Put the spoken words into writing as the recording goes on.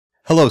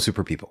Hello,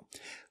 super people.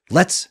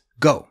 Let's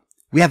go.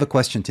 We have a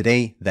question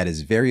today that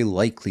is very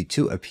likely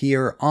to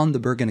appear on the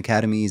Bergen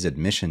Academies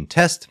admission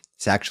test.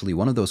 It's actually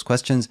one of those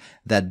questions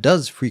that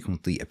does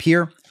frequently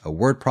appear, a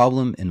word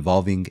problem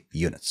involving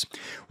units.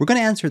 We're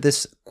going to answer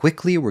this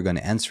quickly. We're going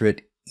to answer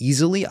it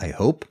easily, I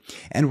hope.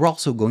 And we're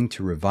also going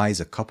to revise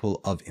a couple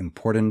of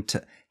important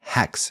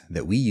hacks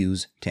that we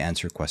use to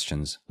answer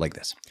questions like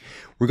this.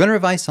 We're going to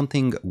revise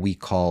something we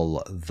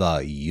call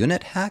the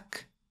unit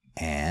hack,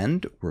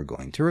 and we're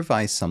going to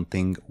revise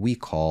something we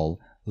call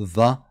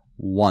the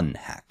one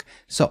hack.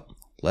 So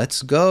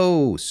let's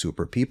go,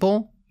 super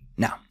people.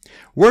 Now,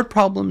 word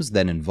problems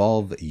that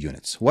involve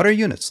units. What are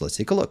units? Let's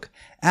take a look.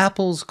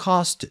 Apples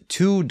cost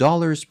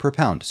 $2 per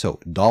pound.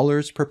 So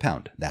dollars per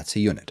pound, that's a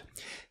unit.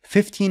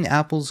 15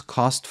 apples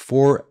cost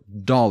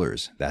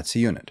 $4. That's a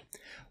unit.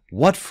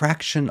 What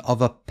fraction of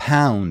a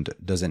pound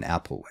does an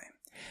apple weigh?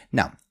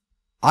 Now,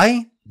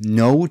 I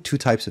know two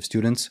types of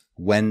students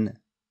when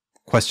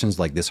questions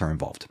like this are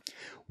involved.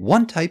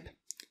 One type,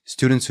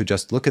 students who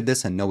just look at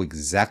this and know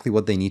exactly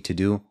what they need to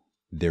do.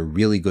 They're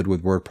really good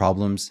with word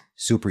problems,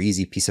 super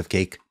easy, piece of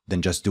cake.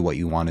 Then just do what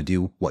you want to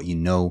do, what you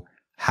know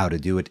how to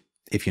do it,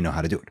 if you know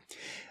how to do it.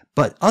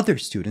 But other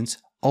students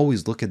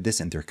always look at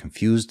this and they're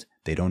confused.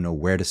 They don't know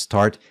where to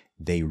start.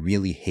 They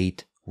really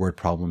hate word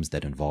problems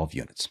that involve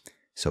units.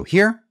 So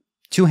here,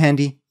 two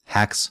handy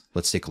hacks.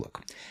 Let's take a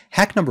look.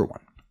 Hack number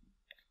one,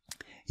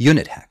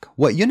 unit hack.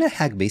 What unit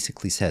hack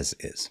basically says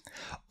is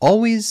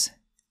always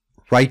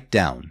write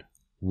down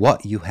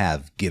what you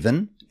have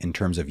given in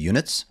terms of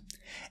units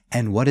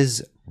and what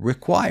is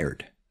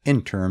required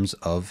in terms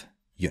of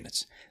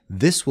units.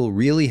 This will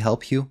really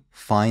help you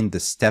find the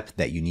step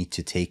that you need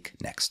to take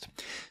next.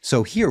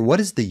 So here, what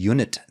is the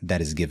unit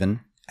that is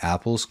given?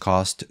 Apples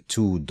cost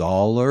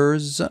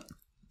 $2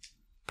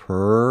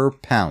 per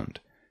pound.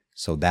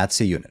 So that's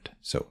a unit.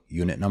 So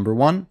unit number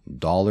one,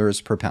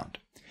 dollars per pound.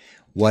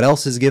 What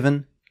else is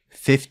given?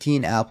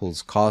 15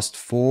 apples cost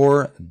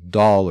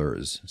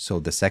 $4. So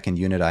the second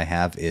unit I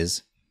have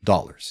is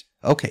dollars.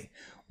 Okay,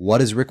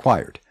 what is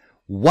required?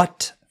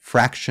 What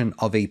fraction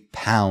of a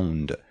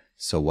pound?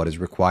 So what is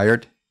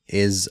required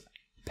is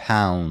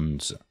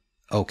pounds.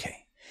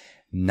 Okay,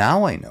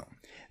 now I know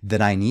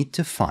that I need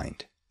to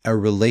find a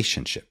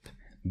relationship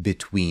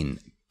between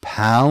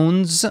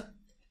pounds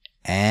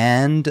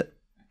and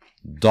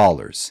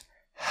dollars.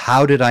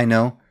 How did I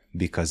know?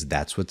 Because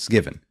that's what's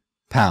given.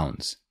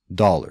 Pounds,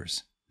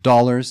 dollars,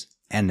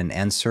 and an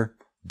answer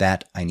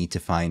that I need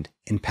to find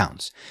in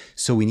pounds.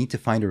 So we need to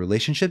find a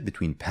relationship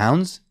between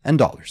pounds and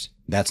dollars.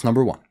 That's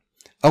number one.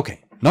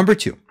 Okay, number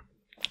two,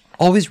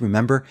 always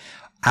remember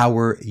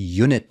our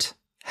unit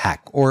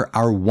hack or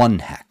our one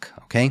hack,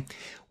 okay?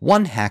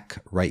 One hack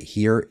right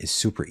here is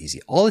super easy.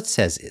 All it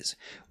says is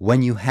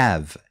when you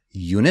have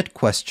unit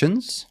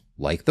questions,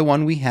 like the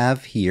one we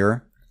have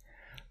here,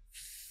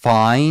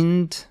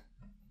 find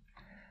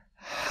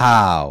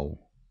how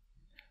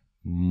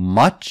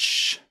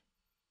much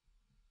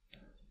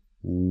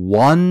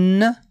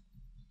one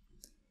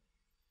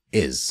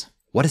is.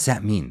 What does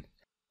that mean?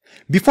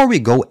 Before we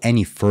go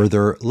any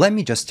further, let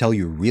me just tell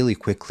you really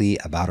quickly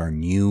about our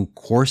new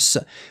course.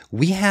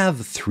 We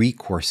have 3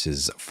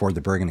 courses for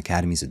the Bergen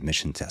Academies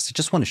admission test. I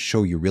just want to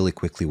show you really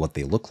quickly what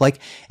they look like,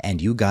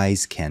 and you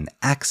guys can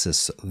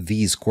access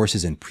these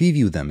courses and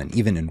preview them and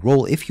even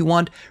enroll if you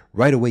want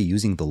right away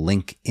using the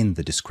link in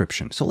the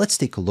description. So let's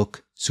take a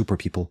look, super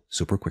people,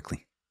 super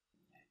quickly.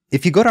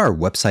 If you go to our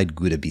website,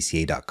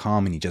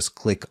 bca.com, and you just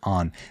click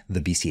on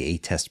the BCA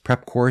test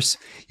prep course,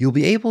 you'll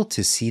be able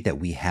to see that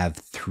we have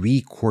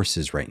 3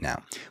 courses right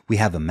now. We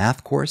have a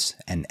math course,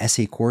 an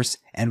essay course,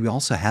 and we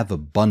also have a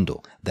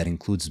bundle that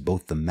includes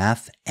both the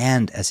math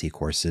and essay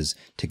courses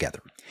together.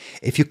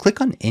 If you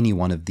click on any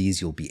one of these,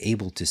 you'll be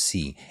able to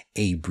see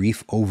a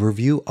brief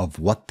overview of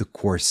what the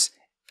course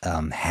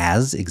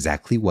has,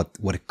 exactly what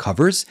it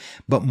covers.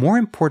 But more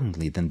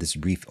importantly than this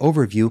brief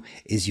overview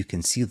is you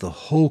can see the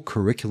whole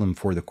curriculum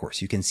for the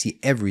course. You can see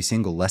every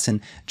single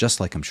lesson, just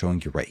like I'm showing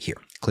you right here.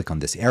 Click on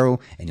this arrow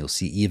and you'll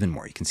see even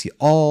more. You can see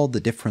all the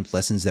different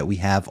lessons that we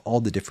have,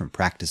 all the different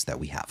practice that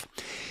we have.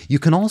 You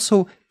can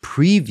also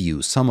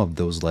preview some of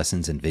those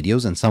lessons and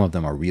videos, and some of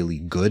them are really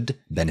good,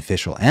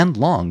 beneficial, and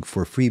long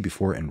for free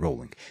before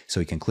enrolling.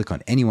 So you can click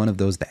on any one of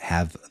those that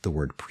have the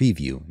word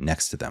preview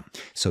next to them,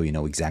 so you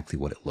know exactly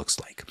what it looks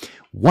like.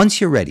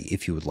 Once you're ready,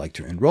 if you would like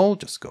to enroll,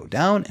 just go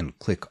down and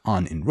click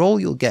on enroll.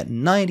 You'll get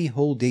 90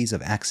 whole days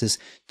of access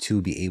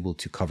to be able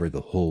to cover the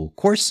whole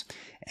course.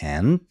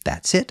 And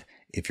that's it.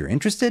 If you're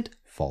interested,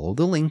 follow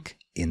the link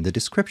in the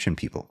description,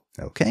 people.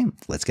 Okay,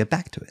 let's get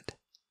back to it.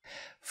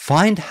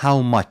 Find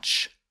how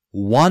much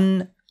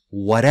one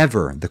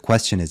whatever the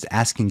question is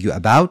asking you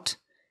about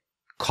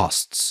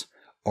costs,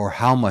 or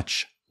how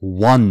much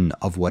one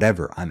of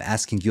whatever I'm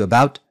asking you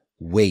about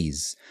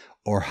weighs,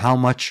 or how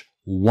much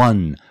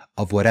one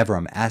of whatever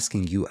I'm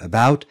asking you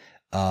about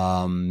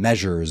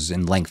measures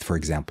in length, for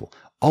example.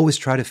 Always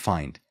try to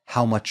find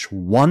how much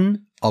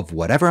one of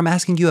whatever I'm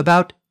asking you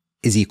about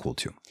is equal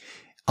to.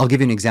 I'll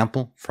give you an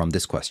example from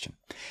this question.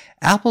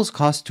 Apples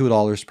cost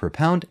 $2 per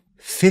pound.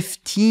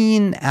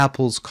 15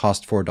 apples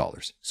cost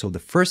 $4. So the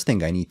first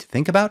thing I need to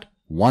think about,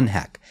 one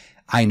hack.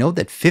 I know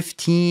that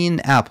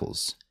 15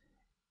 apples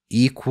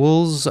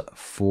equals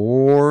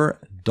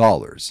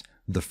 $4.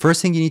 The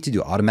first thing you need to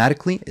do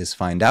automatically is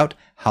find out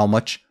how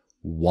much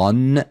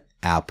one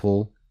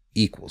apple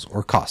equals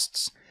or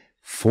costs.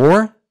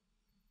 4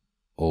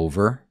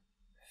 over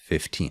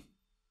 $15.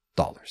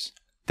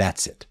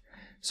 That's it.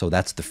 So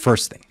that's the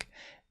first thing.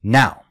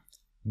 Now,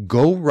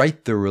 go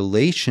write the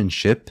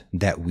relationship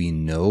that we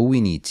know we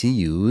need to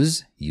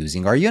use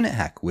using our unit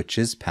hack, which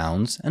is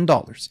pounds and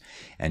dollars.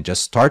 And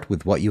just start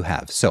with what you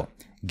have. So,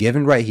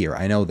 given right here,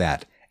 I know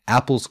that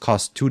apples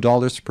cost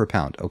 $2 per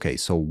pound. Okay,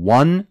 so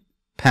 1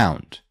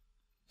 pound.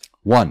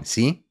 One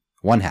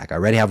hack. I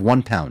already have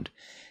 1 pound.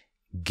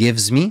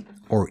 Gives me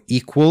or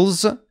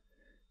equals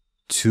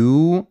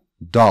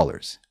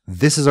 $2.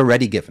 This is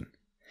already given.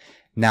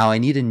 Now I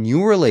need a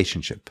new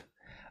relationship.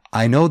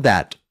 I know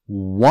that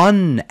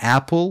 1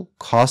 apple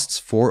costs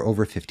 4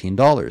 over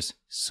 $15.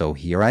 So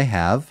here I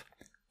have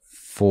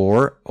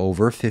 4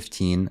 over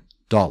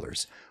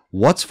 $15.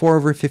 What's 4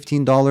 over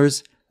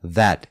 $15?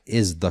 That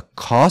is the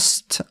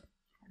cost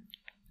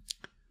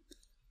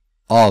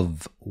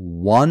of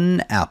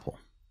 1 apple.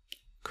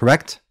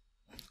 Correct?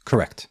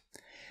 Correct.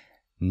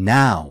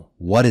 Now,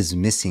 what is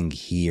missing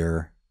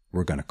here?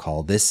 We're going to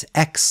call this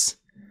X.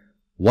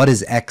 What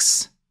is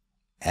X?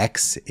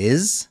 X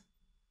is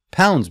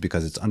pounds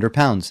because it's under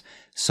pounds.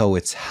 So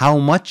it's how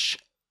much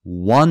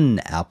 1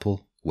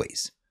 apple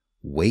weighs.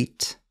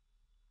 Weight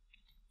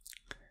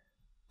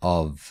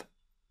of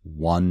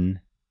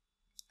 1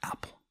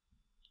 apple.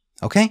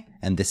 Okay?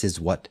 And this is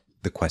what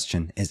the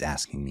question is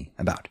asking me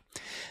about.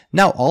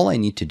 Now, all I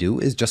need to do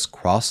is just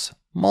cross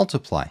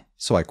multiply.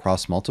 So I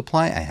cross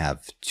multiply. I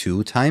have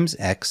 2 times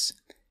X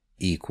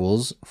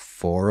equals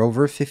 4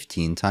 over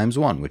 15 times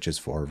 1, which is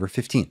 4 over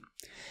 15.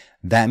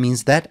 That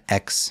means that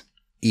X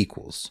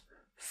equals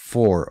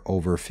 4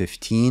 over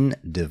 15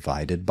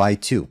 divided by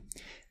 2.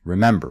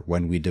 Remember,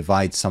 when we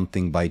divide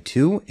something by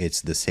 2,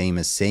 it's the same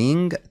as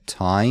saying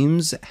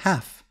times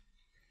half.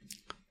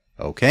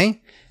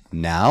 Okay,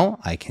 now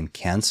I can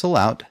cancel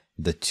out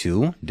the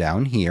 2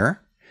 down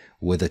here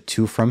with a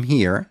 2 from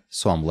here,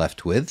 so I'm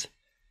left with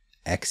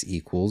X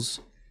equals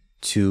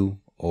 2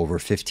 over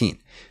 15.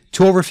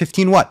 2 over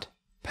 15 what?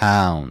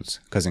 Pounds.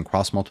 Because in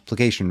cross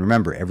multiplication,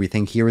 remember,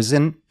 everything here is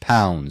in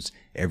pounds.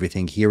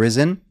 Everything here is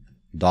in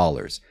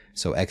dollars.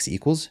 So X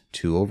equals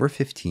 2 over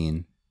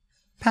 15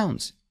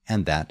 pounds.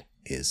 And that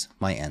is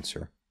my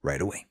answer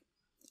right away.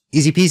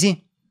 Easy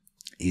peasy?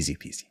 Easy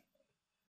peasy.